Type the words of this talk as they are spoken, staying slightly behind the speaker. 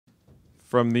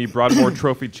From the Broadmoor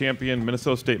Trophy champion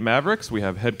Minnesota State Mavericks, we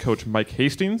have head coach Mike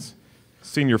Hastings,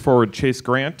 senior forward Chase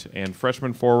Grant, and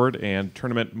freshman forward and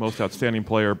tournament most outstanding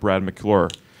player Brad McClure.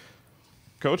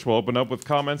 Coach, we'll open up with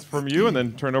comments from you and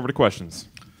then turn over to questions.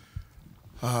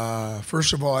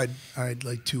 First of all, I'd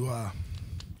like to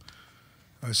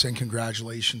send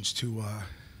congratulations to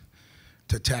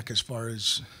Tech as far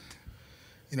as,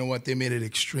 you know what, they made it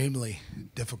extremely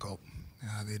difficult.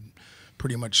 They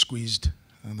pretty much squeezed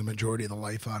the majority of the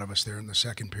life out of us there in the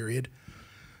second period.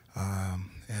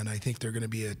 And I think they're going to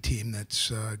be a team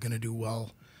that's going to do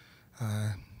well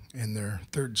in their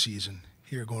third season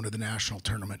here, going to the national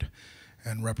tournament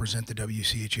and represent the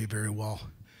WCHA very well.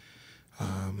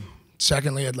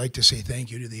 Secondly, I'd like to say thank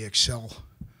you to the Excel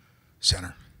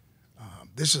Center.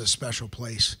 This is a special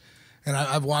place. And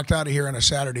I've walked out of here on a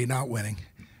Saturday not winning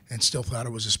and still thought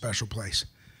it was a special place.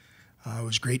 It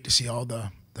was great to see all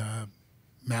the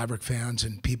Maverick fans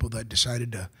and people that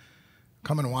decided to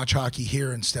come and watch hockey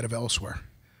here instead of elsewhere.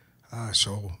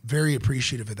 So very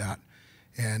appreciative of that.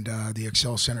 And the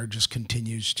Excel Center just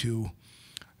continues to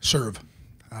serve,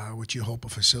 which you hope a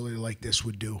facility like this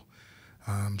would do.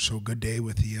 So good day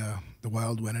with the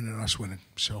Wild winning and us winning.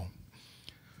 So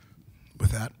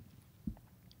with that.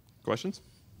 Questions?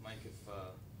 Mike, if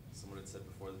someone had said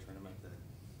before the tournament that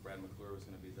Brad McClure was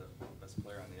going to be the best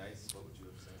player on the ice, what would you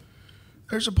have said?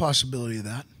 There's a possibility of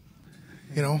that.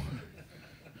 You know,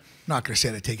 not going to say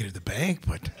I'd take it to the bank,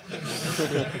 but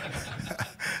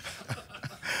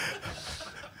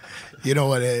you know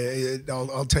what?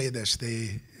 I'll tell you this.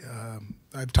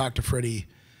 I've talked to Freddie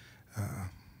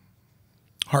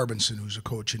Harbinson, who's a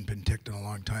coach in Penticton a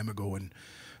long time ago, and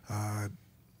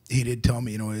he did tell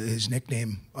me, you know, his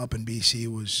nickname up in BC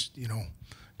was, you know,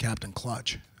 Captain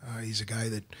Clutch. He's a guy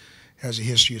that has a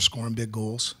history of scoring big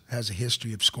goals, has a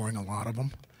history of scoring a lot of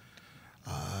them.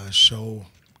 So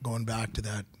going back to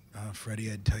that,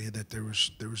 Freddie, I'd tell you that there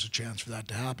was a chance for that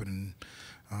to happen.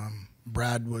 And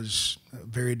Brad was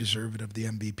very deserving of the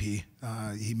MVP.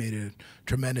 He made a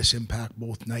tremendous impact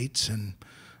both nights, and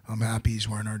I'm happy he's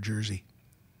wearing our jersey.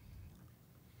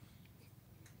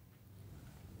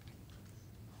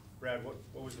 Brad, what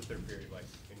was the third period like?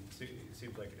 I mean, it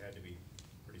seems like it had to be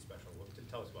pretty special.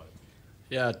 Tell us about it.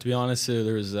 Yeah, to be honest,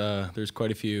 there's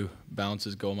quite a few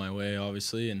bounces go my way,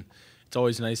 obviously, and it's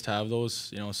always nice to have those.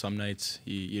 You know, some nights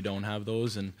you don't have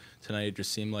those, and tonight it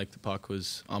just seemed like the puck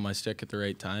was on my stick at the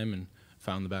right time and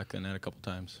found the back of the net a couple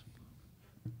times.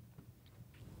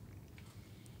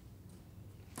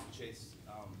 Chase,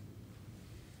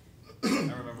 I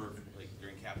remember like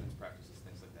during captain's practices,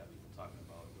 things like that, people talking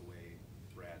about the way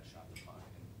Brad shot the puck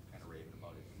and kind of raving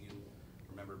about it. Can you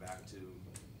remember back to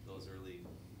those early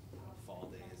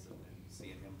fall days and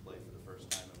seeing him play for the first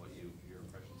time and what your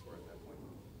impressions were at that point?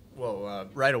 Well,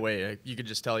 right away, you could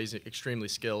just tell he's extremely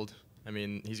skilled. I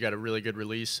mean, he's got a really good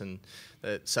release, and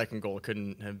that second goal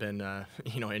couldn't have been,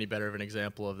 any better of an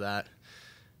example of that.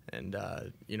 And,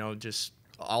 just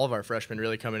all of our freshmen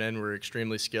really coming in were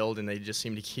extremely skilled, and they just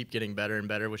seem to keep getting better and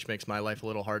better, which makes my life a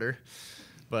little harder.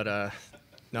 But,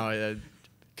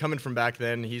 coming from back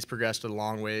then, he's progressed a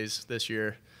long ways this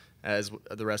year, as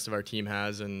the rest of our team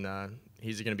has, and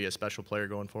he's going to be a special player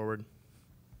going forward.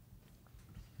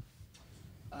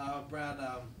 Brad,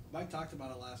 Mike talked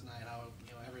about it last night, how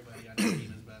everybody on your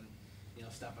team has been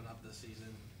stepping up this season.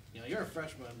 You're a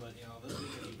freshman, but this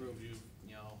weekend you proved you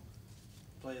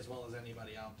play as well as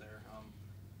anybody out there.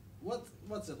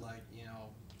 What's it like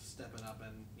stepping up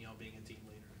and being a team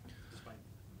leader? Despite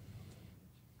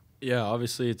Yeah,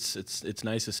 obviously it's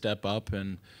nice to step up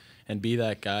and be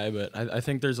that guy, but I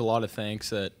think there's a lot of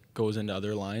thanks that goes into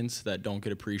other lines that don't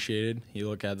get appreciated. You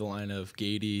look at the line of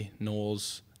Gady,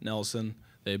 Knowles, Nelson.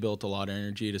 They built a lot of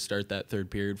energy to start that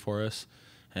third period for us.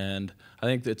 And I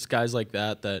think it's guys like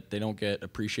that they don't get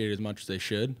appreciated as much as they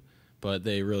should, but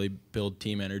they really build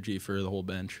team energy for the whole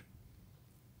bench.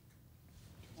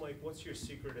 Mike, what's your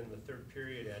secret in the third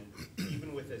period? And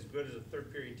even with as good as a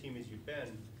third period team as you've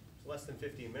been, less than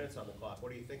 15 minutes on the clock,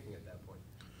 what are you thinking at that point?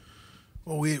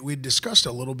 Well, we discussed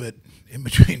a little bit in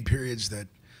between periods that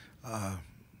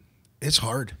it's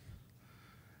hard.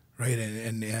 Right,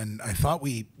 and I thought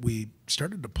we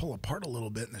started to pull apart a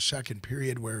little bit in the second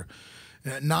period, where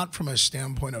not from a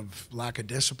standpoint of lack of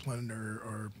discipline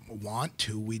or want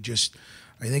to.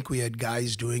 I think we had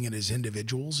guys doing it as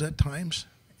individuals at times,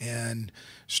 and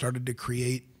started to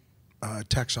create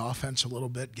Tech's offense a little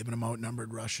bit, giving them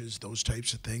outnumbered rushes, those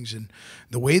types of things. And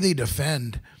the way they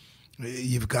defend,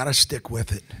 you've got to stick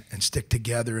with it and stick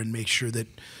together and make sure that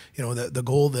the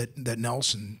goal that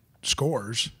Nelson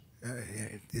scores.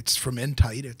 It's from in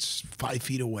tight. It's 5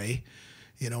 feet away.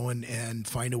 and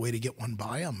find a way to get one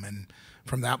by them. And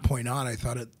from that point on, I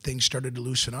thought things started to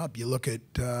loosen up. You look at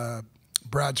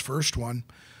Brad's first one.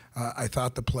 I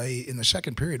thought the play in the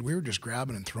second period, we were just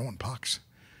grabbing and throwing pucks.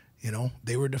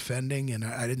 They were defending, and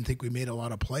I didn't think we made a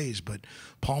lot of plays. But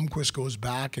Palmquist goes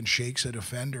back and shakes a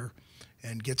defender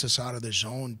and gets us out of the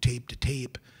zone, tape to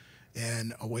tape,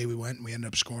 and away we went. And we ended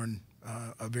up scoring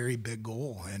a very big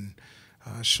goal. And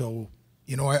so,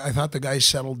 I thought the guys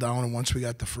settled down, and once we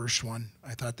got the first one,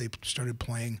 I thought they started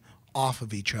playing off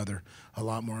of each other a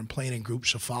lot more and playing in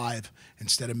groups of 5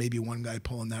 instead of maybe one guy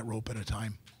pulling that rope at a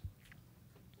time.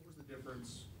 What was the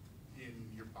difference in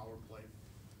your power play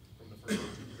from the first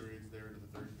 2 periods there to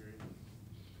the third period?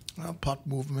 Well, puck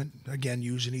movement, again,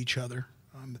 using each other.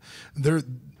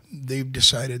 They've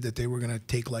decided that they were going to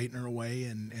take Leitner away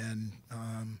and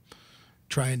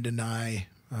try and deny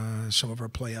some of our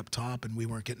play up top, and we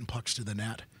weren't getting pucks to the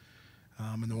net.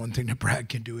 And the one thing that Brad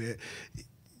can do,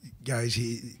 guys,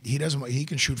 he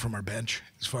can shoot from our bench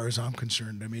as far as I'm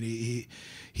concerned. I mean,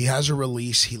 he has a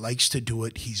release. He likes to do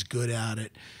it. He's good at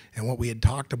it. And what we had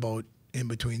talked about in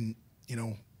between,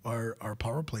 our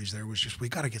power plays there was just we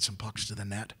got to get some pucks to the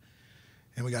net,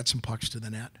 and we got some pucks to the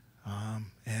net.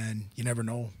 And you never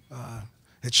know.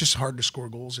 It's just hard to score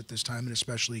goals at this time, and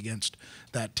especially against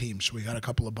that team. So we got a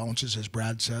couple of bounces, as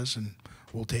Brad says, and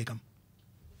we'll take them.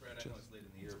 Brad, I know it's late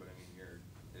in the year, but I mean, you're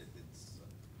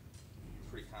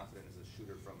pretty confident as a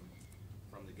shooter from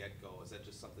the get-go. Is that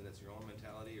just something that's your own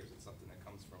mentality, or is it something that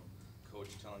comes from coach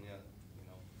telling you,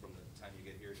 from the time you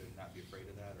get here to not be afraid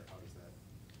of that, or how does that?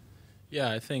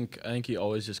 Yeah, I think you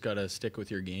always just got to stick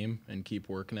with your game and keep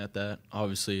working at that.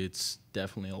 Obviously, it's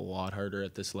definitely a lot harder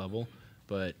at this level,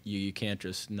 but you can't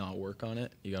just not work on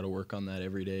it. You got to work on that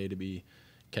every day to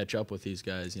catch up with these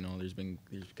guys. There's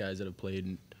guys that have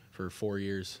played for 4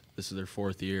 years. This is their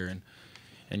 4th year,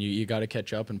 and you got to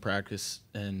catch up and practice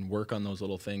and work on those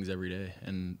little things every day.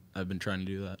 And I've been trying to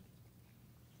do that.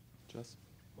 Jess?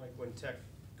 Mike, when Tech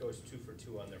goes 2 for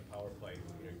 2 on their power play,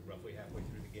 roughly halfway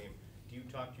through the game, do you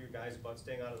talk to your guys about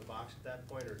staying out of the box at that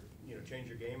point, or change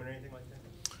your game or anything like that?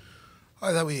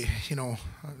 I thought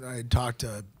I had talked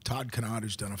to Todd Connaught,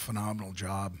 who's done a phenomenal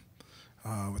job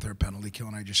with our penalty kill,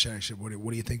 and I said, what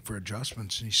do you think for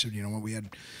adjustments? And he said, what, we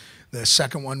had the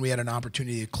second one, we had an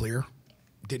opportunity to clear,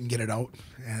 didn't get it out,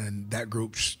 and that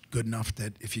group's good enough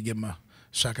that if you give them a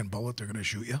second bullet, they're going to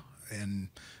shoot you, and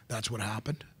that's what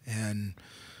happened. And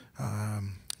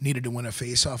needed to win a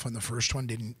face-off on the first one,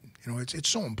 didn't. It's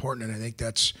so important, and I think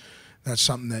that's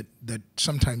something that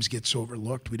sometimes gets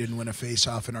overlooked. We didn't win a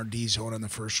face-off in our D zone on the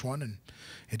first one, and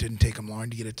it didn't take them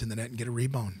long to get it to the net and get a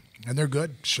rebound. And they're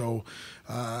good. So,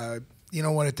 at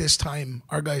this time,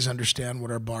 our guys understand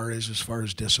what our bar is as far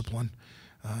as discipline.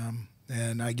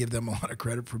 And I give them a lot of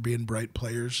credit for being bright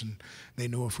players, and they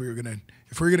knew if we were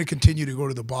gonna continue to go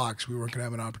to the box, we weren't gonna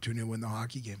have an opportunity to win the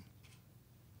hockey game.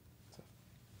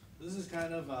 This is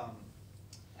kind of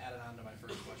added on to my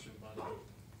first question, but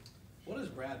what has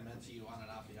Brad meant to you on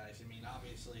and off the ice? I mean,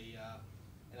 obviously,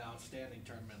 an outstanding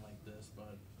tournament like this,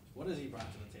 but what has he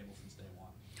brought to the table since day one?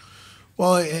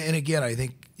 Well, and again, I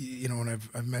think, and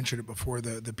I've mentioned it before,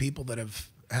 the people that have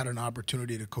had an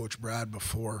opportunity to coach Brad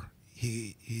before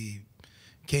he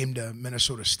came to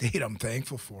Minnesota State, I'm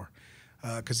thankful for,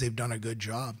 because they've done a good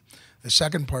job. The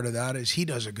second part of that is he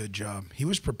does a good job. He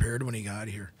was prepared when he got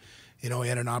here. He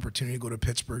had an opportunity to go to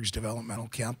Pittsburgh's developmental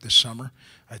camp this summer.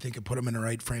 I think it put him in the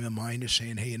right frame of mind of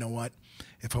saying, hey, you know what?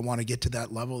 If I want to get to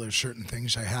that level, there's certain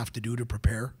things I have to do to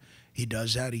prepare. He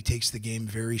does that. He takes the game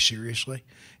very seriously,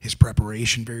 his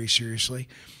preparation very seriously.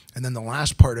 And then the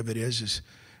last part of it is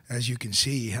as you can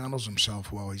see, he handles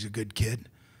himself well. He's a good kid.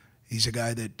 He's a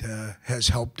guy that has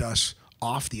helped us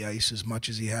off the ice as much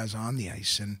as he has on the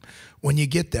ice. And when you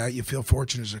get that, you feel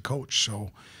fortunate as a coach. So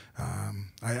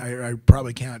I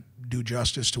probably can't do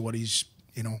justice to what he's,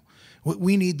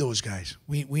 we need those guys.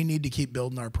 We need to keep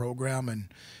building our program,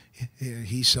 and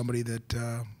he's somebody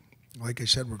that, like I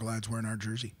said, we're glad is wearing our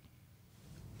jersey.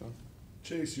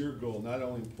 Chase, your goal, not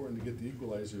only important to get the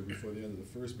equalizer before the end of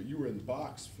the first, but you were in the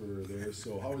box for there.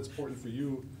 So how it's important for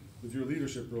you with your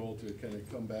leadership role to kind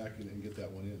of come back and get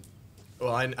that one in?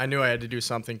 Well, I knew I had to do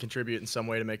something, contribute in some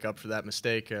way to make up for that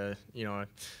mistake.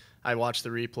 I watched the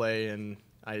replay, and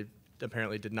I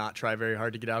apparently did not try very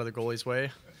hard to get out of the goalie's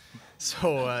way.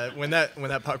 So when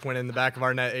that puck went in the back of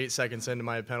our net 8 seconds into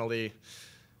my penalty,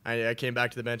 I came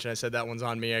back to the bench and I said, that one's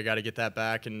on me. I got to get that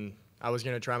back. And I was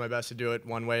going to try my best to do it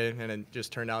one way, and it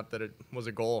just turned out that it was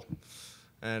a goal.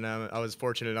 And I was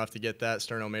fortunate enough to get that.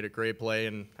 Sterno made a great play,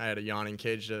 and I had a yawning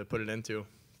cage to put it into.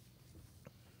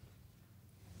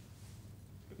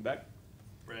 Back.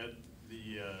 Brad,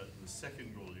 the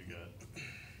second goal you got,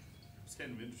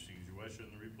 kind of interesting. Did you watch it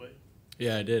on the replay?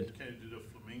 Yeah, I did. Kind of did a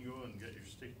flamingo and got your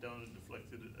stick down and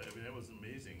deflected it. I mean, that was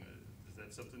amazing. Is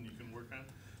that something you can work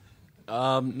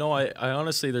on? No, I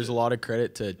honestly, there's a lot of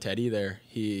credit to Teddy there.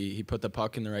 He put the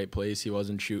puck in the right place. He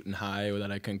wasn't shooting high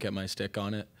that I couldn't get my stick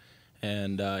on it.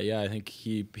 And, yeah, I think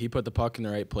he put the puck in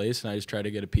the right place, and I just tried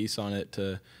to get a piece on it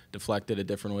to deflect it a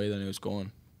different way than it was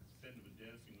going. Kind of a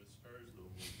Dancing with Stars,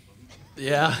 though.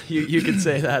 Yeah, you could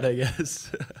say that, I guess.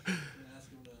 Can I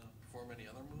ask him to perform any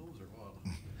other moves or what?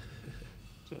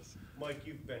 Mike,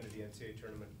 you've been to the NCAA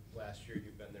tournament last year.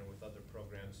 You've been there with other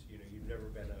programs. You know, you've never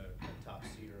been a top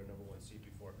seed or a number 1 seed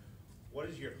before. What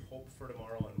is your hope for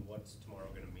tomorrow, and what's tomorrow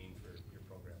going to mean for your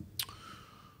program?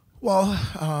 Well,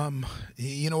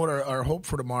 you know what, our hope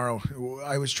for tomorrow,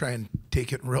 I was trying to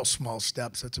take it in real small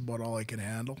steps. That's about all I can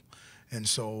handle. And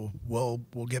so we'll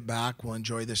get back. We'll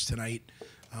enjoy this tonight.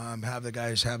 Have the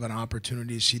guys have an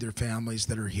opportunity to see their families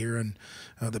that are here and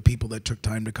the people that took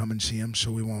time to come and see them,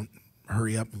 so we won't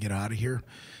hurry up and get out of here.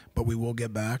 But we will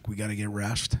get back. We got to get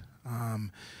rest.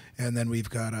 And then we've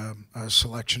got a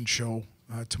selection show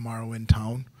tomorrow in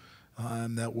town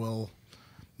that we'll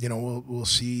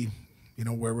see,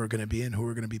 where we're going to be and who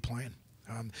we're going to be playing.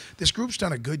 This group's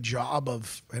done a good job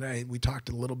of, and we talked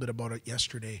a little bit about it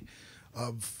yesterday,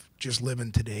 of just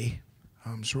living today.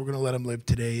 So we're going to let them live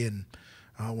today, and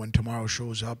when tomorrow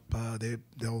shows up,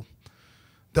 they'll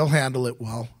handle it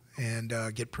well and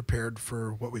get prepared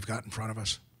for what we've got in front of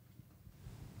us.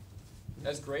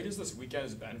 As great as this weekend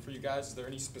has been for you guys, is there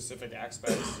any specific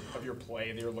aspects of your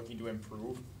play that you're looking to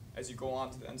improve as you go on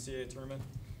to the NCAA tournament?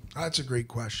 That's a great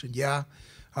question. Yeah.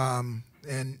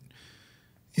 And,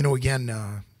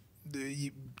 again,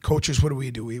 coaches, what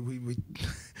do?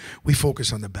 We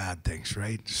focus on the bad things,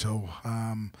 right? So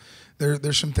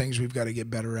there's some things we've got to get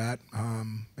better at,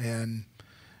 and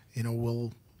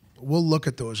we'll look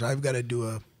at those. I've got to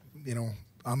do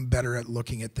I'm better at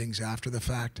looking at things after the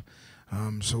fact,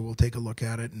 so we'll take a look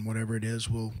at it, and whatever it is,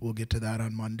 we'll get to that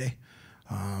on Monday.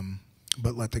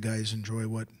 But let the guys enjoy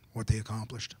what they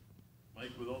accomplished.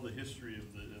 Mike, with all the history of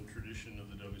and tradition of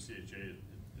the WCHA,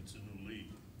 it's a new league.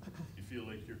 You feel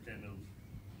like you're kind of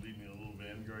leading a little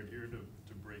vanguard here to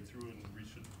break through and reach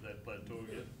that plateau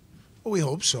again? Well, we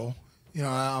hope so.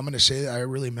 I'm going to say that I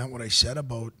really meant what I said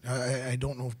about. I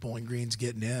don't know if Bowling Green's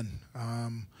getting in.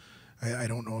 I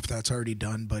don't know if that's already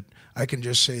done, but I can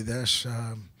just say this.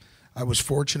 I was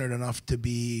fortunate enough to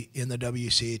be in the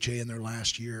WCHA in their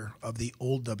last year of the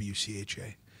old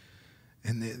WCHA.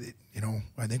 And,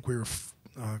 I think we were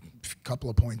a couple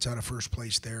of points out of first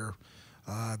place there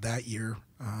that year.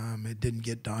 It didn't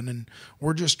get done, and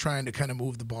we're just trying to kind of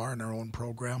move the bar in our own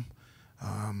program.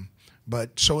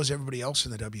 But so is everybody else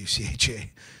in the WCHA.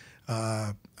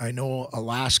 I know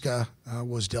Alaska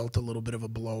was dealt a little bit of a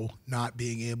blow, not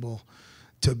being able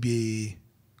to be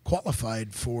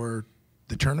qualified for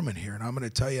the tournament here. And I'm going to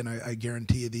tell you, and I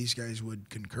guarantee you these guys would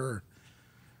concur,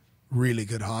 really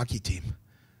good hockey team.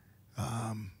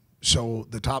 So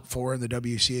the top 4 in the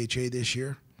WCHA this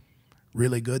year,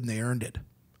 really good, and they earned it,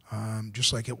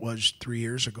 just like it was 3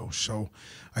 years ago. So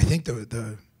I think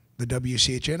the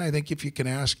WCHA, and I think if you can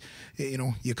ask,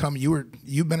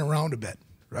 you've been around a bit,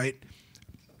 right?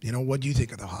 What do you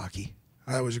think of the hockey?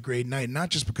 That was a great night, not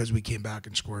just because we came back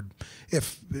and scored.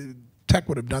 If Tech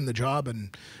would have done the job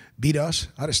and beat us,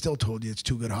 I'd have still told you it's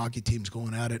 2 good hockey teams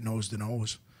going at it nose to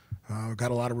nose.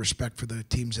 Got a lot of respect for the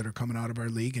teams that are coming out of our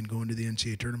league and going to the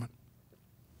NCAA tournament.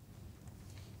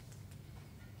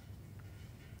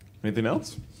 Anything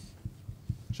else?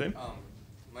 Shane?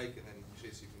 Mike, and then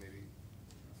Chase, you can maybe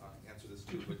answer this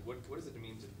too, but what does it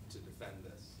mean to defend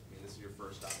this? I mean, this is your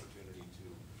first opportunity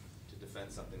to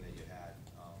defend something that you had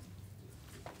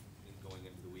going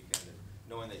into the weekend, and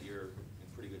knowing that you're in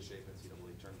pretty good shape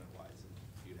NCAA tournament-wise,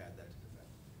 and you had that to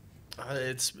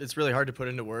defend. It's really hard to put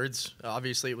into words.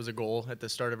 Obviously, it was a goal at the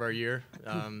start of our year.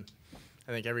 I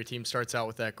think every team starts out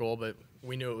with that goal, but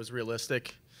we knew it was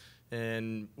realistic,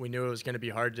 and we knew it was going to be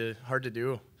hard to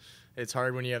do. It's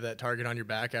hard when you have that target on your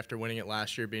back after winning it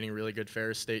last year, beating a really good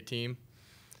Ferris State team.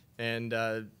 And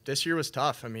this year was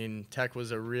tough. I mean, Tech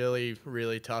was a really,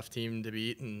 really tough team to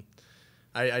beat, and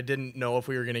I didn't know if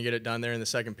we were going to get it done there in the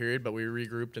second period, but we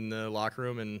regrouped in the locker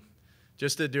room, and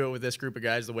just to do it with this group of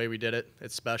guys the way we did it,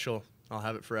 it's special. I'll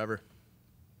have it forever.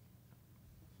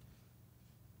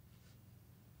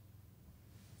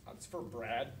 That's for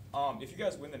Brad. If you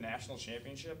guys win the national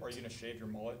championship, are you going to shave your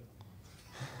mullet?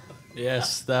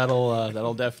 Yes,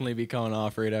 that'll definitely be coming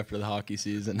off right after the hockey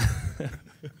season.